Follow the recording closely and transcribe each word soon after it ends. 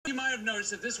have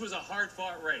noticed that this was a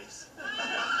hard-fought race.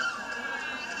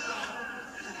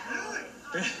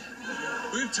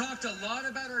 We've talked a lot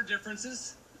about our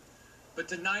differences, but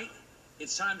tonight,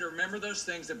 it's time to remember those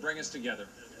things that bring us together.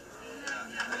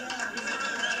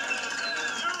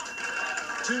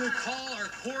 To recall our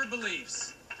core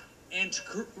beliefs and to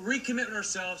recommit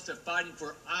ourselves to fighting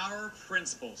for our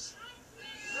principles.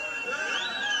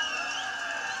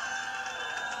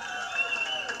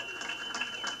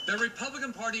 The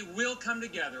Republican Party will come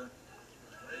together,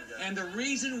 and the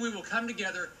reason we will come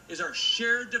together is our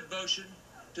shared devotion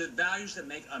to the values that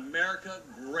make America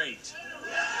great.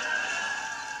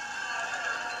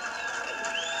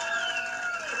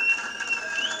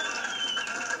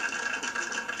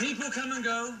 People come and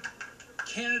go,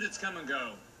 candidates come and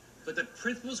go, but the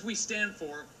principles we stand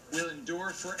for will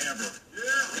endure forever.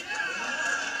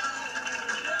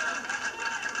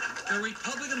 The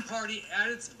Republican Party, at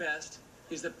its best,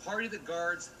 is the party that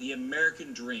guards the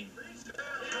American dream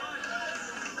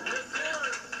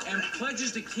and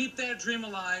pledges to keep that dream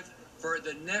alive for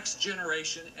the next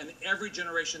generation and every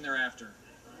generation thereafter.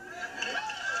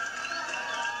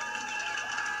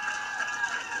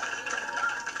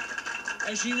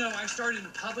 As you know, I started in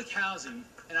public housing,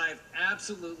 and I have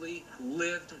absolutely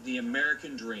lived the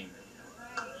American dream.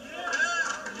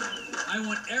 I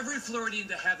want every Floridian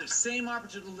to have the same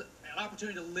opportunity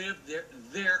to live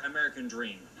their American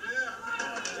dream.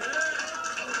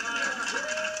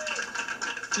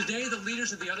 Today, the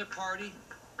leaders of the other party,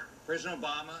 President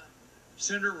Obama,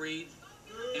 Senator Reid,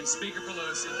 and Speaker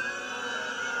Pelosi,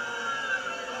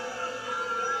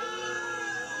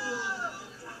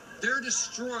 they're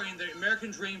destroying the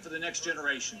American dream for the next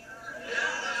generation.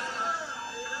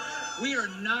 We are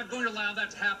not going to allow that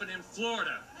to happen in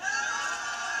Florida.